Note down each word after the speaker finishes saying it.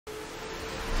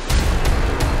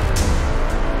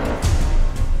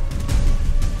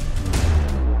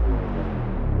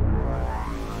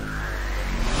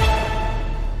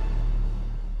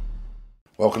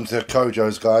Welcome to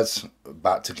Kojo's, guys.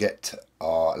 About to get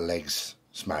our legs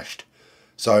smashed.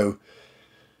 So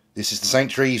this is the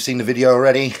sanctuary. You've seen the video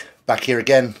already. Back here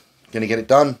again. Gonna get it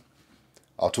done.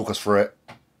 I'll talk us through it.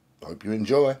 Hope you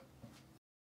enjoy.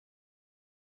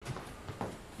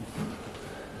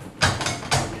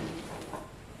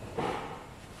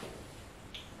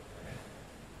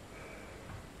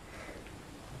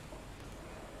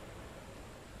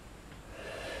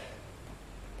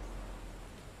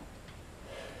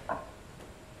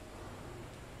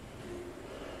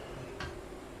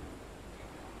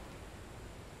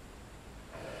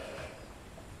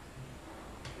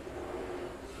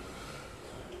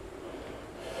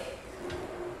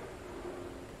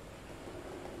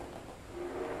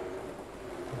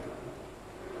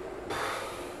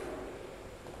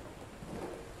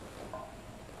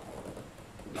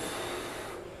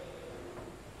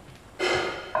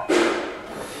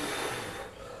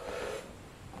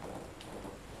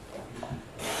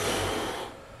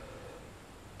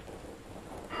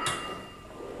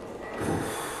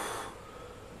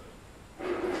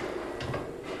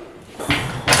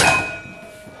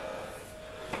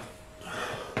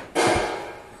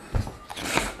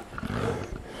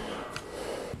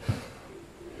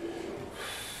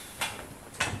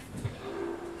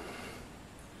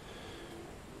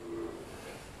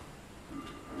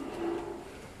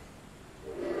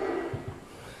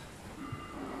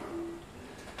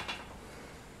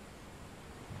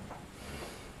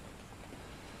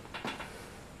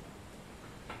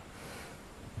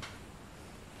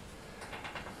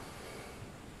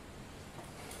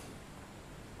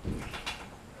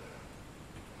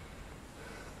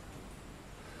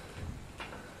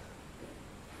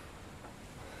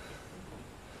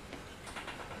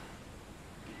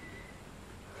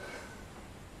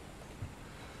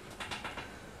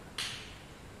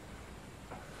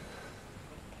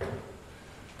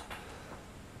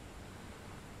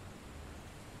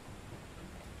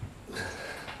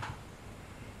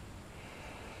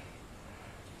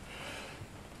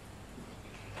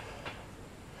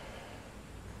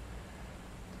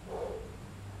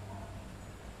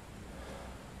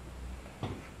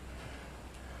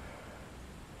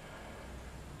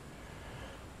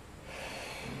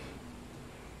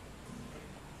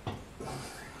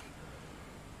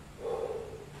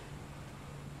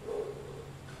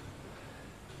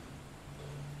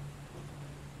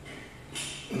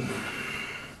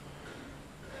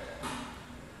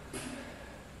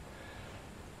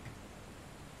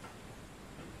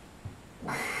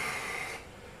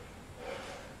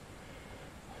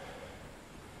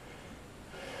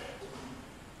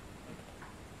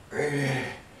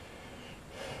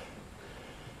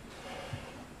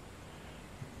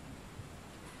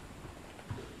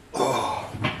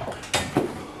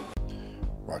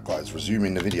 Right guys,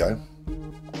 resuming the video.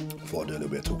 Thought I'd do a little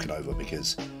bit of talking over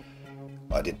because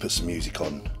I did put some music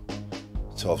on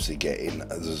to obviously get in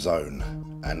the zone,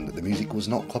 and the music was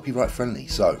not copyright friendly.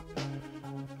 So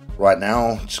right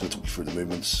now, just going to talk you through the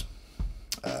movements.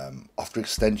 After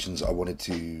extensions, I wanted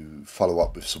to follow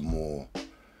up with some more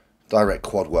direct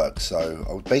quad work, so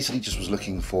I basically just was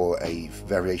looking for a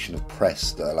variation of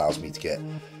press that allows me to get,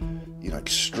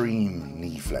 extreme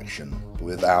knee flexion but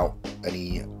without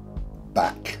any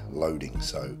back loading.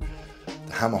 So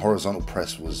the hammer horizontal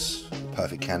press was the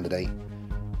perfect candidate.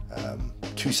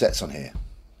 2 sets on here,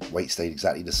 weight stayed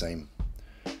exactly the same,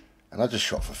 and I just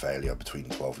shot for failure between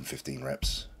 12 and 15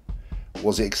 reps.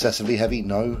 Was it excessively heavy?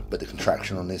 No, but the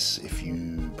contraction on this, if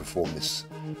you perform this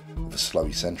with a slow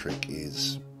eccentric,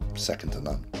 is second to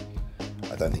none.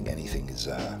 I don't think anything is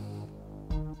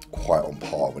quite on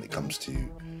par when it comes to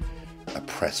a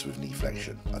press with knee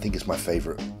flexion. I think it's my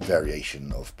favourite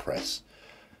variation of press.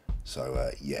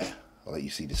 So yeah, I'll let you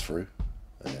see this through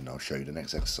and then I'll show you the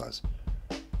next exercise.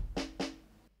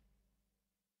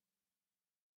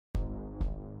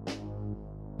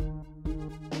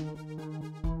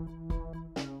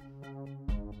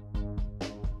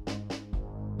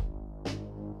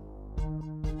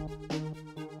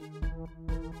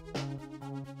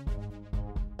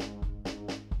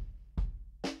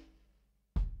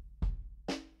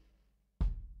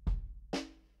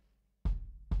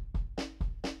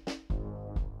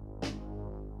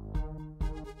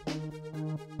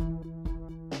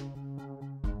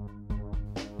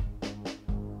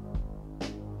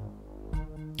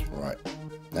 Right,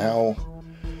 now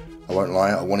I won't lie,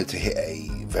 I wanted to hit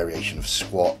a variation of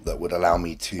squat that would allow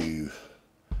me to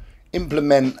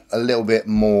implement a little bit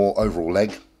more overall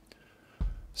leg.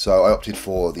 So I opted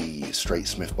for the straight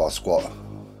Smith bar squat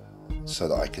so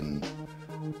that I can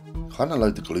kind of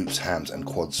load the glutes, hams and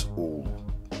quads all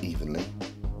evenly.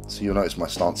 So So you'll notice my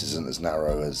stance isn't as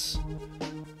narrow as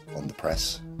on the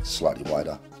press, it's slightly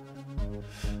wider.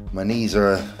 My knees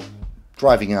are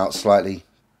driving out slightly,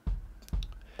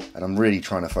 and I'm really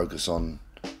trying to focus on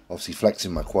obviously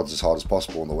flexing my quads as hard as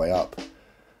possible on the way up,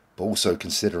 but also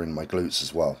considering my glutes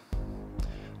as well.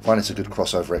 I find it's a good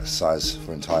crossover exercise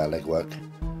for entire leg work.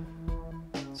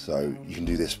 So you can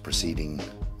do this preceding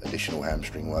additional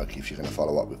hamstring work if you're going to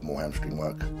follow up with more hamstring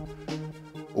work.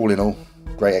 All in all,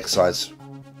 great exercise.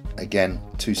 Again,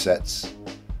 2 sets,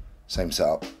 same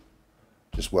setup.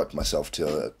 Just worked myself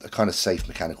to a kind of safe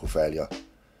mechanical failure.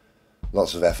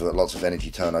 Lots of effort, lots of energy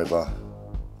turnover.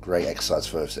 Great exercise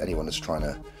for anyone that's trying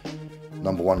to,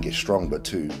 number 1, get strong, but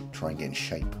 2, try and get in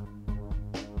shape.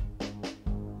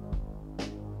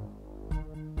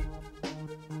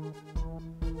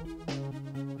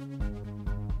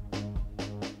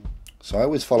 So I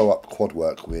always follow up quad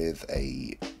work with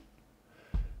a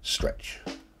stretch,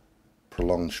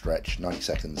 prolonged stretch, 90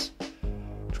 seconds.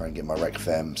 Try and get my rec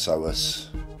fem psoas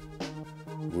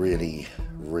really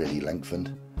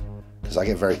lengthened, because I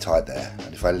get very tired there,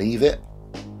 and if I leave it,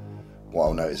 what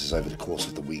I'll notice is over the course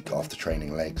of the week after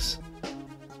training legs,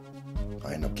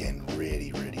 I end up getting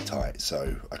really tight.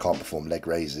 So I can't perform leg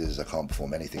raises, I can't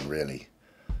perform anything really.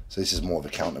 So this is more of a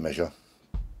countermeasure.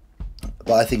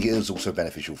 But I think it is also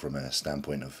beneficial from a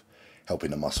standpoint of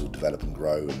helping the muscle develop and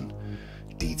grow and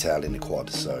detail in the quad.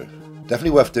 So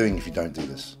definitely worth doing if you don't do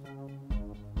this.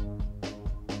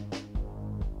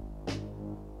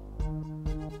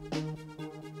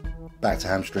 Back to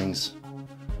hamstrings.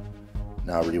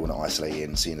 Now I really want to isolate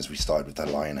in, seeing as we started with that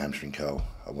lion hamstring curl.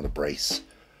 I want to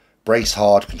brace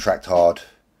hard, contract hard.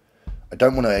 I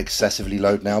don't want to excessively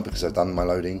load now because I've done my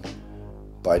loading,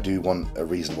 but I do want a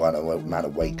reasonable amount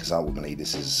of weight, because ultimately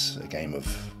this is a game of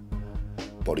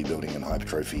bodybuilding and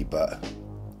hypertrophy. But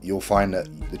you'll find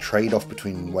that the trade-off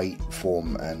between weight,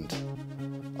 form and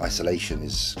isolation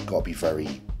is got to be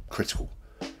very critical.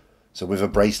 So with a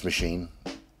braced machine,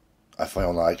 I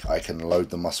feel like I can load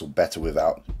the muscle better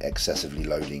without excessively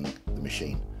loading the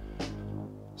machine.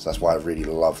 So that's why I really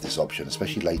love this option,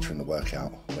 especially later in the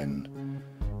workout when,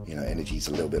 you know, energy's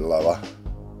a little bit lower.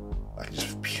 I can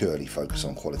just purely focus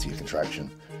on quality of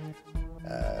contraction.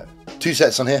 2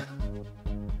 sets on here,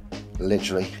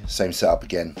 literally same setup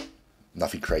again,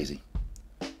 nothing crazy.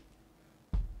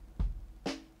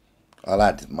 I'll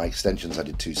add my extensions. I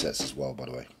did 2 sets as well, by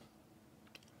the way.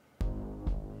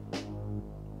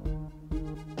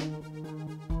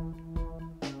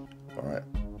 Alright,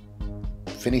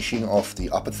 finishing off the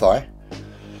upper thigh,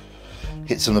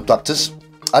 hit some abductors.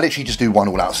 I literally just do one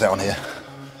all out set on here.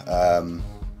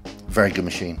 Very good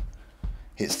machine,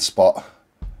 hits the spot.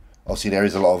 Obviously there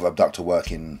is a lot of abductor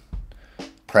work in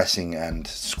pressing and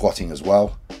squatting as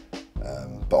well,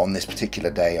 but on this particular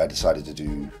day I decided to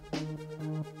do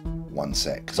 1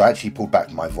 set, because I actually pulled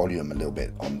back my volume a little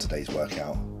bit on today's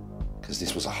workout, because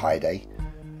this was a high day,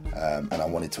 and I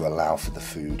wanted to allow for the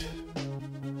food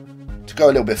to go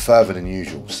a little bit further than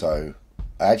usual. So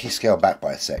I actually scaled back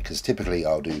by a set, because typically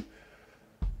I'll do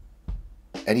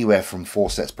anywhere from 4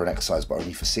 sets per exercise, but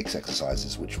only for 6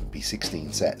 exercises, which would be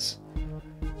 16 sets.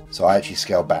 So I actually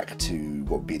scaled back to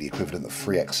what would be the equivalent of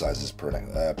 3 sets per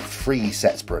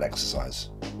an exercise,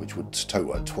 which would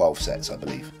total 12 sets, I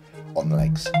believe, on the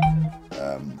legs.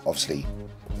 Obviously,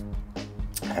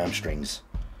 hamstrings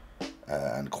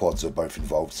and quads are both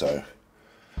involved, so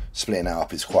splitting that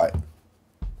up is quite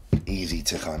easy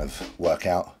to kind of work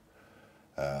out.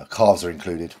 Calves are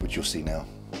included, which you'll see now.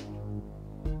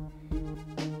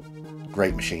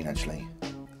 Great machine, actually.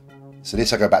 So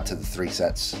this I go back to the 3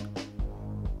 sets.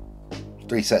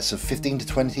 3 sets of 15 to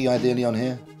 20 ideally on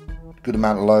here. Good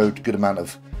amount of load, good amount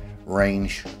of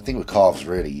range. I think with calves,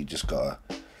 really, you just gotta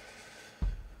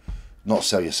not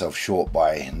sell yourself short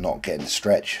by not getting the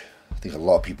stretch. I think a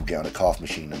lot of people get on a calf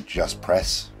machine and just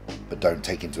press, but don't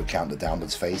take into account the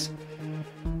downwards phase.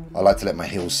 I like to let my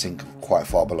heels sink quite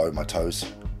far below my toes,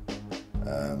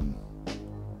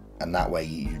 and that way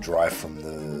you drive from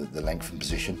the lengthened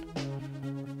position,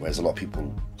 whereas a lot of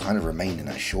people kind of remain in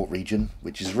that short region,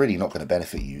 which is really not going to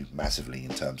benefit you massively in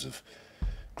terms of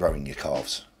growing your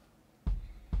calves.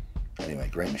 Anyway,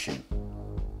 great machine.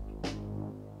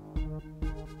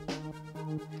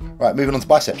 Right, moving on to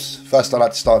biceps. First I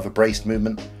like to start with a braced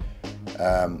movement.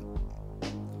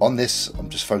 On this I'm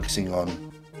just focusing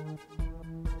on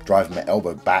driving my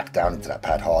elbow back down into that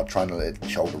pad hard, trying to let the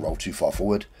shoulder roll too far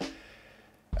forward,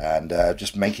 and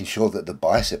just making sure that the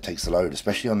bicep takes the load,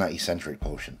 especially on that eccentric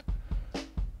portion.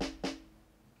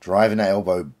 Driving that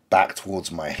elbow back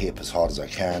towards my hip as hard as I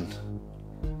can,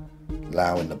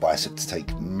 allowing the bicep to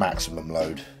take maximum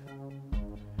load.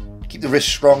 Keep the wrist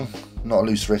strong, not a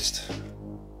loose wrist.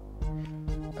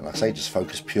 And like I say, just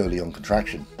focus purely on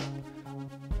contraction.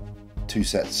 2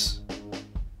 sets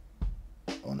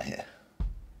on here.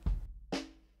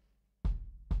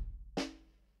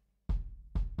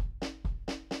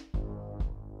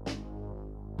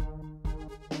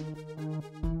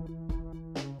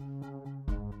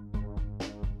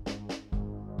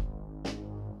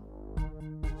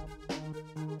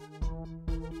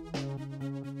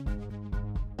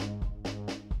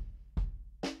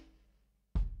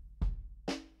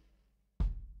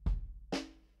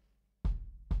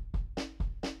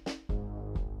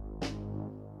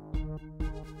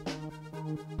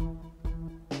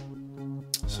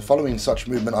 So following such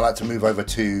movement, I like to move over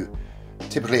to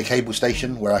typically a cable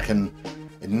station where I can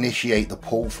initiate the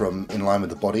pull from in line with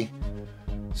the body.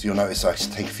 So you'll notice I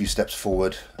take a few steps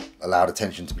forward, allow the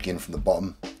tension to begin from the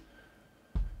bottom.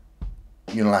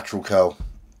 Unilateral curl,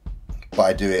 but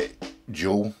I do it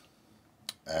dual,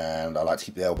 and I like to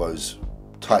keep the elbows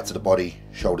tight to the body,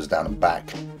 shoulders down and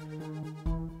back.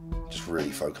 Just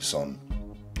really focus on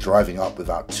driving up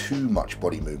without too much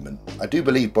body movement. I do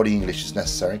believe body English is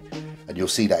necessary, and you'll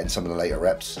see that in some of the later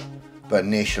reps, but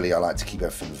initially I like to keep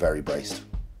everything very braced.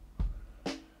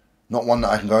 Not one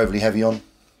that I can go overly heavy on,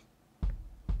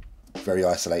 very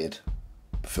isolated,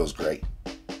 but feels great.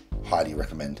 Highly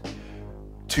recommend.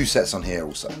 2 sets on here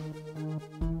also.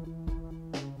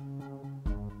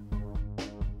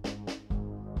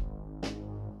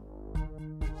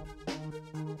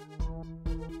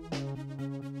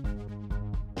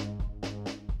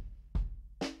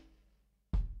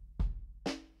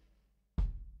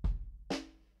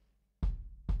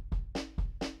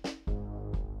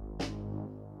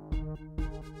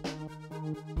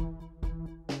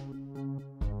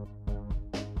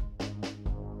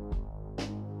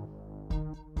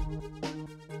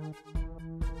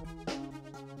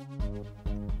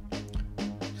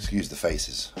 Excuse the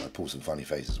faces, I pull some funny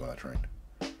faces when I train.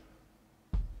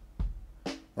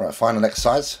 Right, final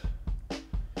exercise.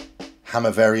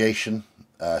 Hammer variation.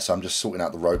 So I'm just sorting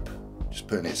out the rope, just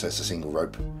putting it so it's a single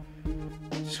rope.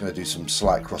 Just going to do some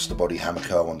slight cross the body hammer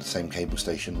curl on the same cable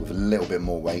station with a little bit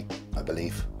more weight, I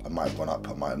believe. I might have gone up,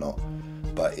 I might have not.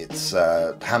 But it's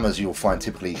hammers you'll find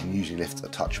typically you can usually lift a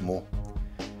touch more.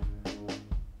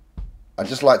 I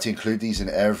just like to include these in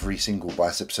every single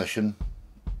bicep session,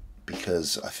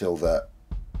 because I feel that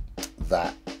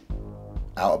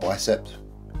outer bicep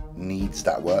needs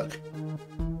that work.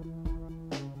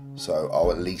 So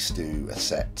I'll at least do a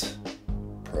set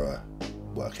per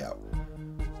workout.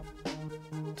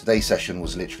 Today's session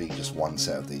was literally just 1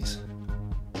 set of these.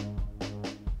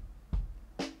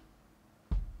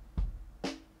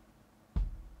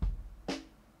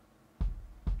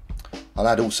 I'll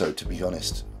add also, to be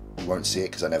honest, you won't see it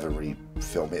because I never really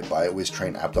film it, but I always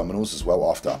train abdominals as well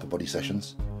after upper body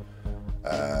sessions.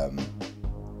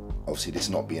 Obviously this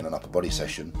not being an upper body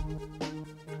session,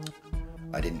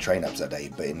 I didn't train abs that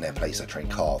day, but in their place I train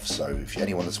calves. So if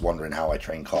anyone that's wondering how I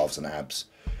train calves and abs,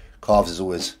 calves is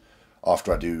always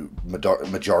after I do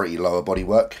majority lower body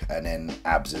work, and then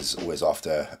abs is always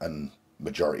after and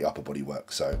majority upper body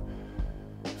work. So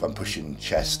if I'm pushing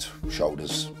chest,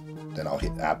 shoulders, then I'll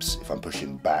hit abs. If I'm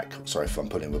pushing back, sorry, if I'm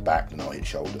pulling with back, then I'll hit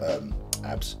shoulder,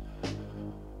 abs.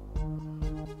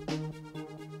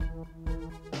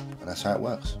 And that's how it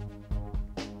works.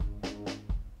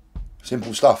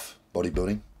 Simple stuff,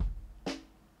 bodybuilding.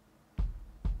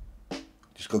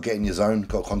 Just got to get in your zone,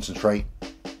 got to concentrate,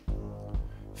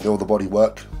 feel the body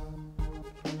work,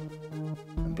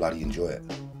 and bloody enjoy it.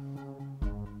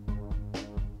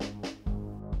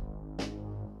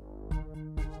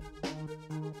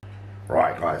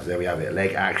 Right guys, there we have it.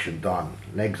 Leg action done.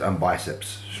 Legs and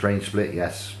biceps. Strange split,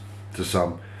 yes, to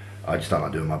some. I just don't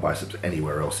like doing my biceps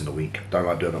anywhere else in the week. Don't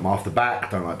like doing them after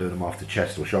back, don't like doing them after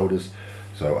chest or shoulders.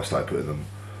 So I started putting them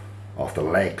after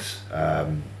legs.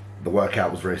 The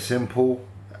workout was very simple.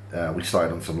 We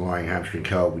started on some lying hamstring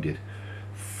curl. We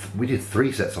did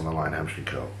 3 sets on the lying hamstring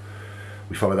curl.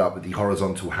 We followed up with the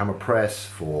horizontal hammer press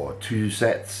for 2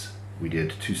 sets. We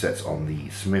did 2 sets on the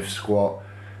Smith squat.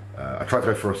 I tried to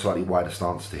go for a slightly wider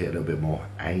stance to hit a little bit more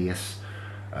AES.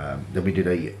 Then we did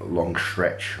a long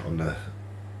stretch on the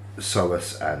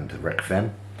psoas and rec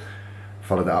fem.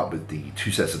 Followed that up with the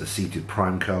 2 sets of the seated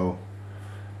prime curl.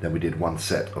 Then we did 1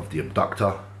 set of the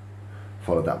abductor.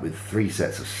 Followed that with 3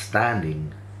 sets of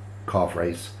standing calf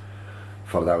raise.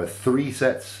 Followed that with 3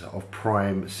 sets of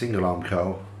prime single arm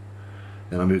curl.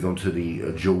 Then I moved on to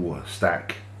the dual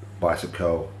stack bicep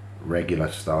curl,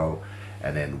 regular style,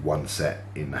 and then 1 set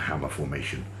in the hammer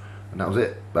formation. And that was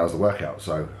it. That was the workout.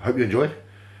 So hope you enjoyed.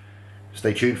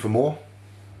 Stay tuned for more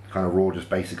kind of raw, just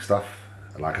basic stuff.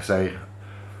 And like I say,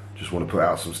 just want to put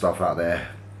out some stuff out there,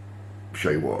 show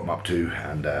you what I'm up to,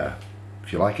 and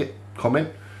if you like it, comment,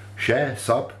 share,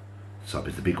 sub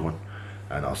is the big one,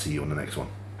 and I'll see you on the next one.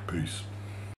 Peace.